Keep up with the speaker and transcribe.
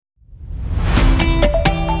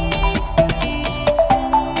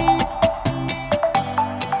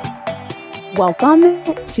Welcome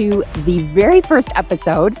to the very first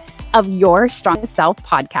episode of Your Strongest Self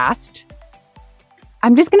podcast.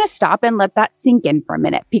 I'm just going to stop and let that sink in for a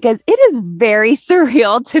minute because it is very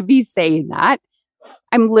surreal to be saying that.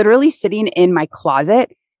 I'm literally sitting in my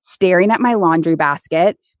closet, staring at my laundry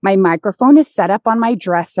basket. My microphone is set up on my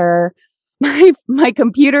dresser. My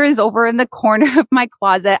computer is over in the corner of my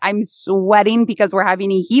closet. I'm sweating because we're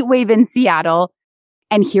having a heat wave in Seattle.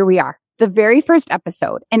 And here we are, the very first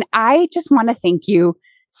episode. And I just want to thank you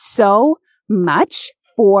so much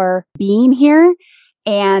for being here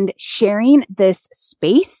and sharing this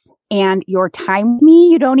space and your time with me.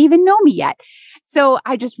 You don't even know me yet. So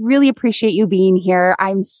I just really appreciate you being here.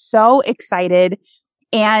 I'm so excited.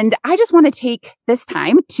 And I just want to take this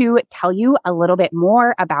time to tell you a little bit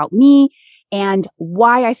more about me and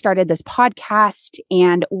why I started this podcast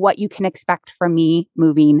and what you can expect from me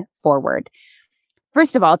moving forward.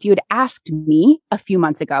 First of all, if you had asked me a few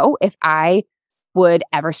months ago if I would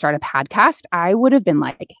ever start a podcast, I would have been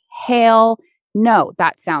like, hell no,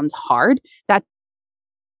 that sounds hard. That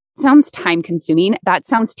sounds time consuming. That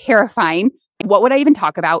sounds terrifying. What would I even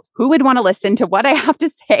talk about? Who would want to listen to what I have to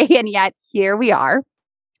say? And yet here we are.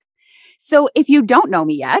 So if you don't know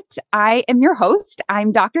me yet, I am your host.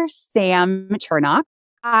 I'm Dr. Sam Chernock.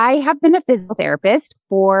 I have been a physical therapist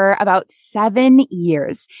for about 7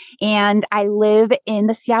 years, and I live in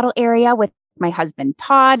the Seattle area with my husband,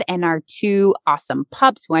 Todd, and our 2 awesome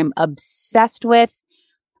pups who I'm obsessed with,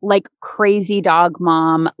 like crazy dog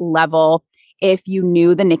mom level. If you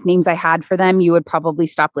knew the nicknames I had for them, you would probably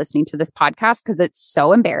stop listening to this podcast because it's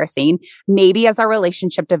so embarrassing. Maybe as our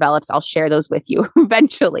relationship develops, I'll share those with you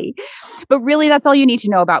eventually. But really, that's all you need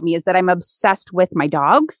to know about me is that I'm obsessed with my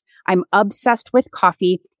dogs. I'm obsessed with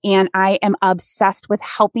coffee, and I am obsessed with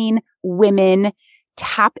helping women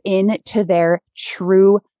tap into their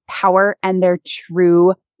true power and their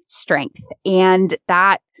true strength. And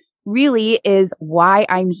that really is why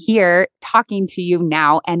I'm here talking to you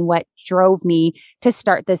now and what drove me to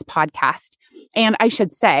start this podcast. And I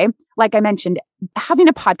should say, like I mentioned, having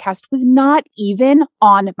a podcast was not even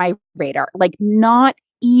on my radar, like not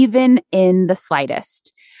even in the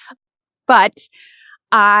slightest. But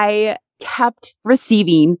I kept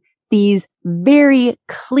receiving these very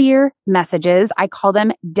clear messages. I call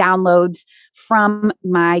them downloads from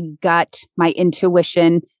my gut, my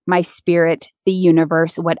intuition, my spirit, the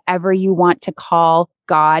universe, whatever you want to call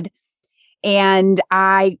God. And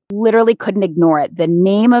I literally couldn't ignore it. The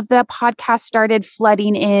name of the podcast started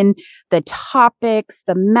flooding in, the topics,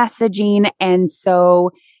 the messaging. And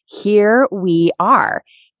so here we are.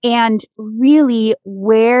 And really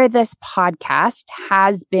where this podcast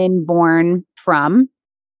has been born from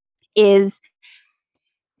is,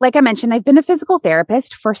 like I mentioned, I've been a physical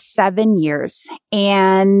therapist for 7 years,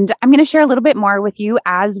 and I'm going to share a little bit more with you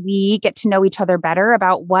as we get to know each other better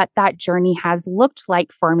about what that journey has looked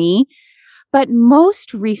like for me. But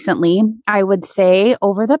most recently, I would say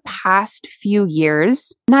over the past few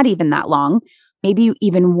years, not even that long, maybe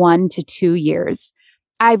even 1 to 2 years,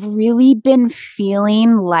 I've really been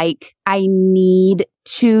feeling like I need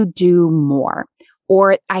to do more,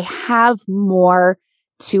 or I have more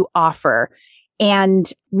to offer.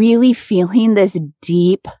 And really feeling this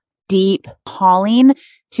deep, deep calling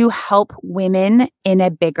to help women in a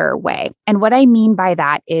bigger way. And what I mean by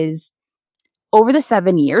that is over the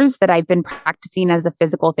 7 years that I've been practicing as a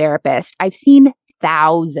physical therapist, I've seen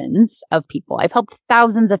thousands of people. I've helped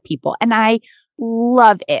thousands of people, and I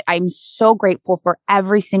love it. I'm so grateful for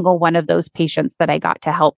every single one of those patients that I got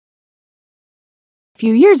to help. A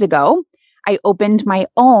few years ago, I opened my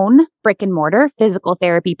own brick and mortar physical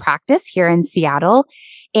therapy practice here in Seattle,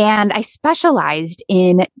 and I specialized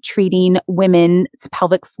in treating women's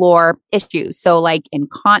pelvic floor issues. So like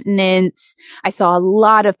incontinence, I saw a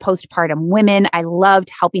lot of postpartum women. I loved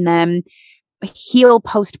helping them heal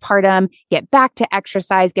postpartum, get back to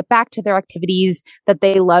exercise, get back to their activities that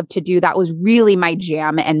they love to do. That was really my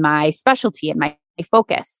jam and my specialty and my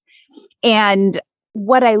focus. And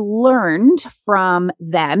what I learned from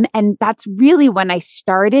them, and that's really when I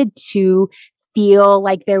started to feel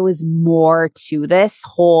like there was more to this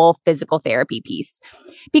whole physical therapy piece.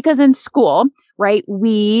 Because in school, right,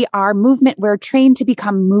 we're trained to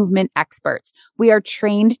become movement experts. We are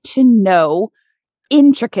trained to know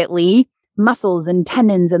intricately muscles and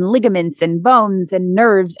tendons and ligaments and bones and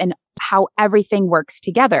nerves and how everything works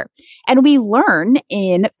together. And we learn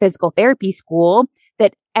in physical therapy school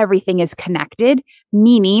that everything is connected,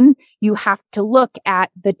 meaning you have to look at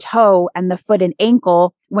the toe and the foot and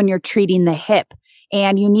ankle when you're treating the hip.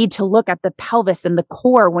 And you need to look at the pelvis and the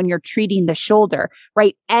core when you're treating the shoulder,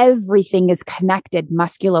 right? Everything is connected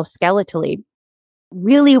musculoskeletally.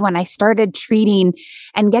 really, when I started treating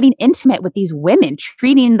and getting intimate with these women,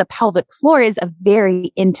 treating the pelvic floor is a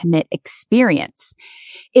very intimate experience.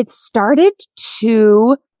 It started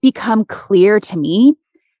to become clear to me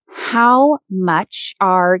how much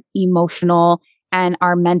our emotional and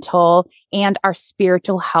our mental and our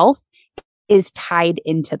spiritual health is tied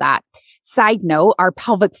into that. Side note, our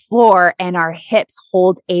pelvic floor and our hips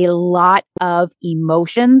hold a lot of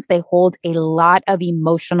emotions. They hold a lot of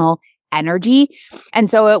emotional energy.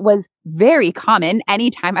 And so it was very common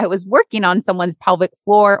anytime I was working on someone's pelvic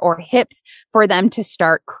floor or hips for them to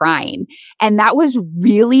start crying. And that was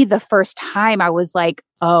really the first time I was like,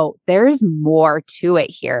 oh, there's more to it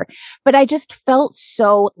here. But I just felt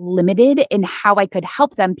so limited in how I could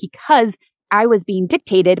help them because I was being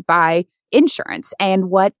dictated by insurance and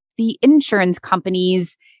what the insurance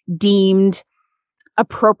companies deemed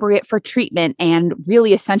appropriate for treatment and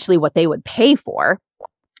really essentially what they would pay for.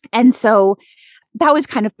 And so that was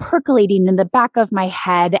kind of percolating in the back of my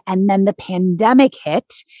head. And then the pandemic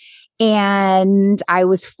hit and I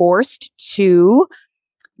was forced to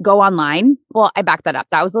go online. Well, I backed that up.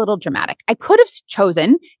 That was a little dramatic. I could have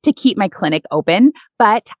chosen to keep my clinic open,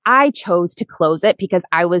 but I chose to close it because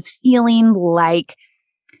I was feeling like,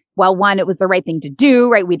 well, one, it was the right thing to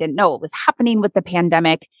do, right? We didn't know what was happening with the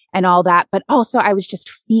pandemic and all that. But also I was just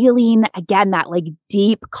feeling again, that like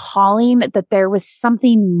deep calling that there was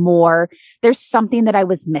something more. There's something that I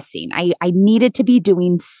was missing. I needed to be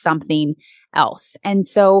doing something else. And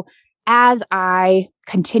so as I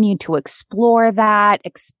continued to explore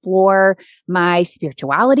my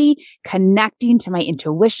spirituality, connecting to my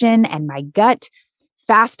intuition and my gut,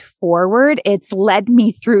 fast forward, it's led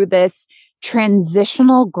me through this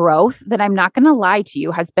transitional growth that I'm not going to lie to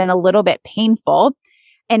you has been a little bit painful,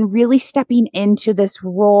 and really stepping into this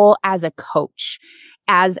role as a coach,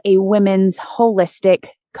 as a women's holistic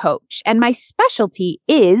coach. And my specialty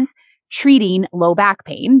is treating low back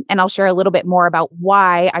pain. And I'll share a little bit more about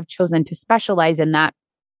why I've chosen to specialize in that.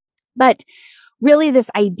 But really, this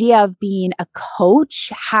idea of being a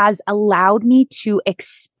coach has allowed me to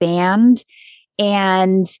expand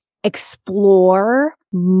and explore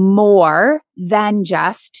more than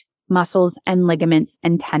just muscles and ligaments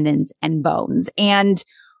and tendons and bones. And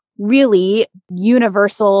really,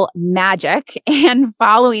 universal magic and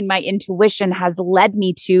following my intuition has led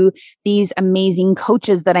me to these amazing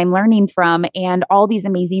coaches that I'm learning from and all these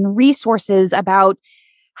amazing resources about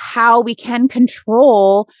how we can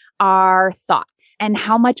control our thoughts and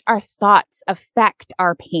how much our thoughts affect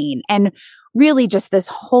our pain. And really just this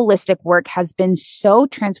holistic work has been so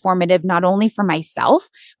transformative, not only for myself,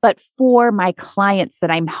 but for my clients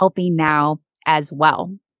that I'm helping now as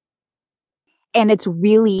well. And it's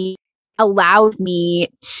really allowed me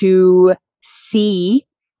to see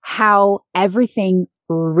how everything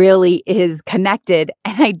really is connected.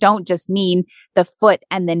 And I don't just mean the foot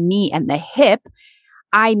and the knee and the hip.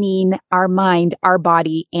 I mean our mind, our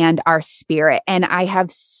body, and our spirit. And I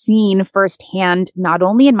have seen firsthand, not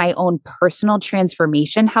only in my own personal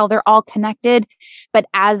transformation, how they're all connected, but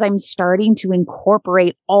as I'm starting to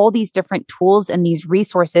incorporate all these different tools and these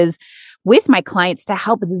resources with my clients to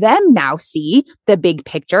help them now see the big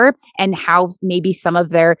picture and how maybe some of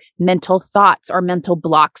their mental thoughts or mental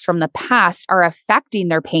blocks from the past are affecting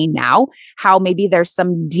their pain now, how maybe there's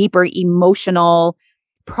some deeper emotional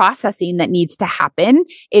processing that needs to happen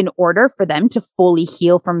in order for them to fully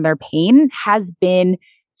heal from their pain has been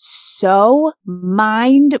so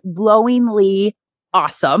mind-blowingly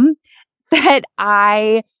awesome that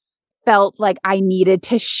I felt like I needed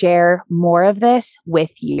to share more of this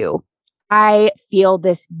with you. I feel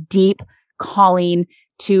this deep calling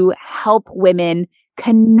to help women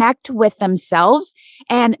connect with themselves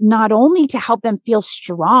and not only to help them feel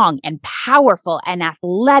strong and powerful and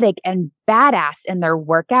athletic and badass in their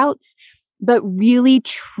workouts, but really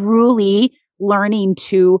truly learning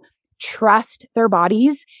to trust their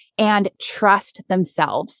bodies and trust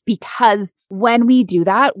themselves. Because when we do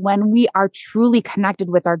that, when we are truly connected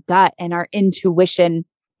with our gut and our intuition,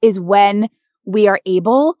 is when we are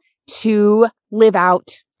able to live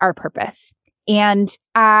out our purpose. And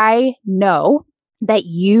I know that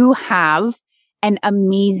you have an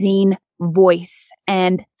amazing voice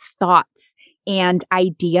and thoughts and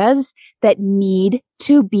ideas that need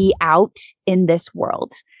to be out in this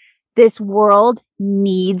world. This world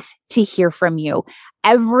needs to hear from you.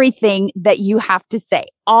 Everything that you have to say,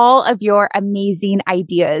 all of your amazing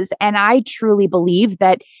ideas. And I truly believe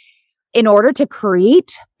that in order to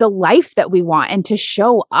create the life that we want and to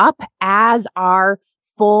show up as our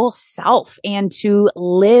full self and to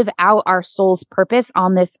live out our soul's purpose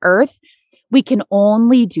on this earth, We can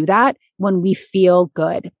only do that when we feel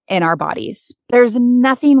good in our bodies. There's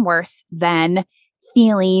nothing worse than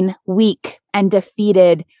feeling weak and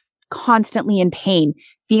defeated, constantly in pain,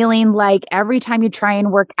 feeling like every time you try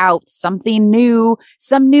and work out, something new,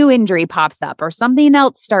 some new injury pops up or something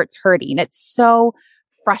else starts hurting. It's so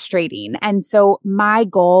frustrating. And so my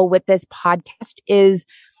goal with this podcast is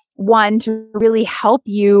one, to really help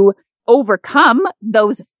you overcome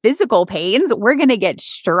those physical pains. We're going to get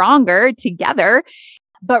stronger together,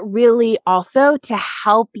 but really also to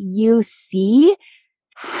help you see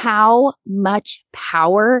how much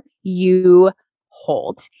power you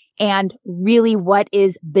hold and really what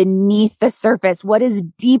is beneath the surface, what is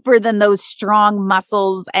deeper than those strong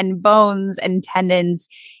muscles and bones and tendons,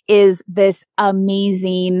 is this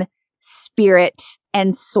amazing spirit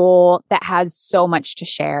and soul that has so much to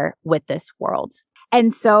share with this world.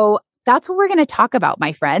 And so that's what we're going to talk about,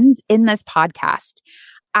 my friends, in this podcast.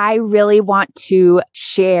 I really want to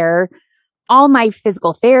share all my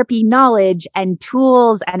physical therapy knowledge and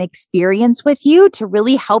tools and experience with you to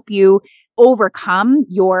really help you overcome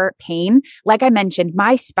your pain. Like I mentioned,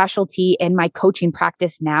 my specialty in my coaching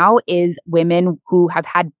practice now is women who have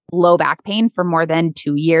had low back pain for more than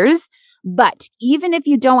 2 years. But even if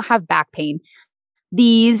you don't have back pain,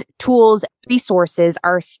 these tools, resources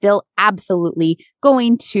are still absolutely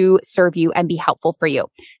going to serve you and be helpful for you.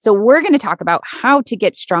 So we're going to talk about how to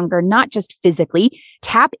get stronger, not just physically.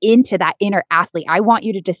 Tap into that inner athlete. I want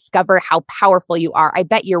you to discover how powerful you are. I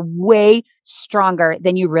bet you're way stronger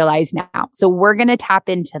than you realize now. So we're going to tap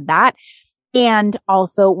into that. And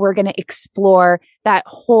also we're going to explore that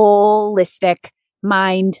holistic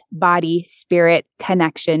mind, body, spirit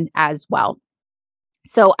connection as well.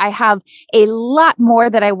 So I have a lot more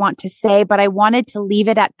that I want to say, but I wanted to leave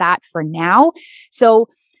it at that for now. So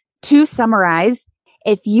to summarize,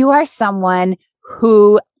 if you are someone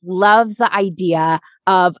who loves the idea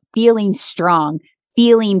of feeling strong,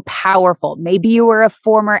 feeling powerful, maybe you were a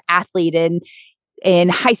former athlete in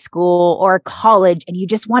high school or college, and you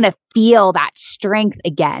just want to feel that strength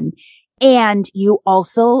again. And you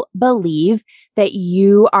also believe that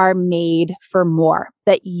you are made for more,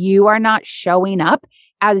 that you are not showing up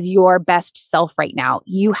as your best self right now.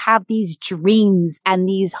 You have these dreams and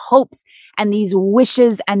these hopes and these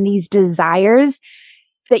wishes and these desires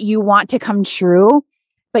that you want to come true,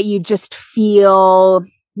 but you just feel,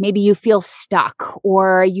 maybe you feel stuck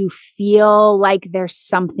or you feel like there's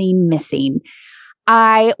something missing.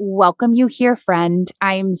 I welcome you here, friend.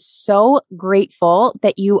 I'm so grateful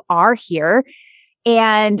that you are here.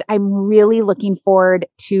 And I'm really looking forward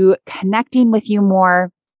to connecting with you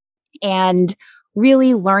more and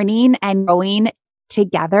really learning and growing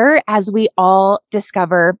together as we all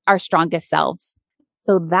discover our strongest selves.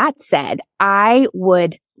 So that said, I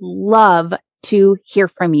would love to hear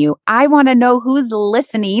from you. I want to know who's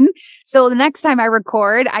listening. So the next time I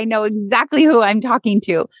record, I know exactly who I'm talking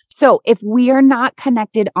to. So if we are not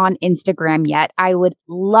connected on Instagram yet, I would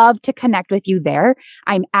love to connect with you there.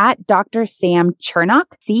 I'm at Dr. Sam Chernak,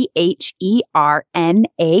 CHERNAK.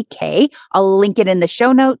 I'll link it in the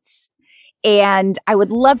show notes. And I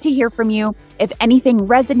would love to hear from you. If anything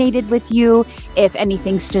resonated with you, if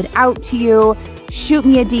anything stood out to you, shoot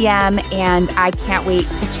me a DM, and I can't wait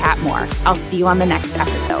to chat more. I'll see you on the next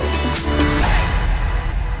episode.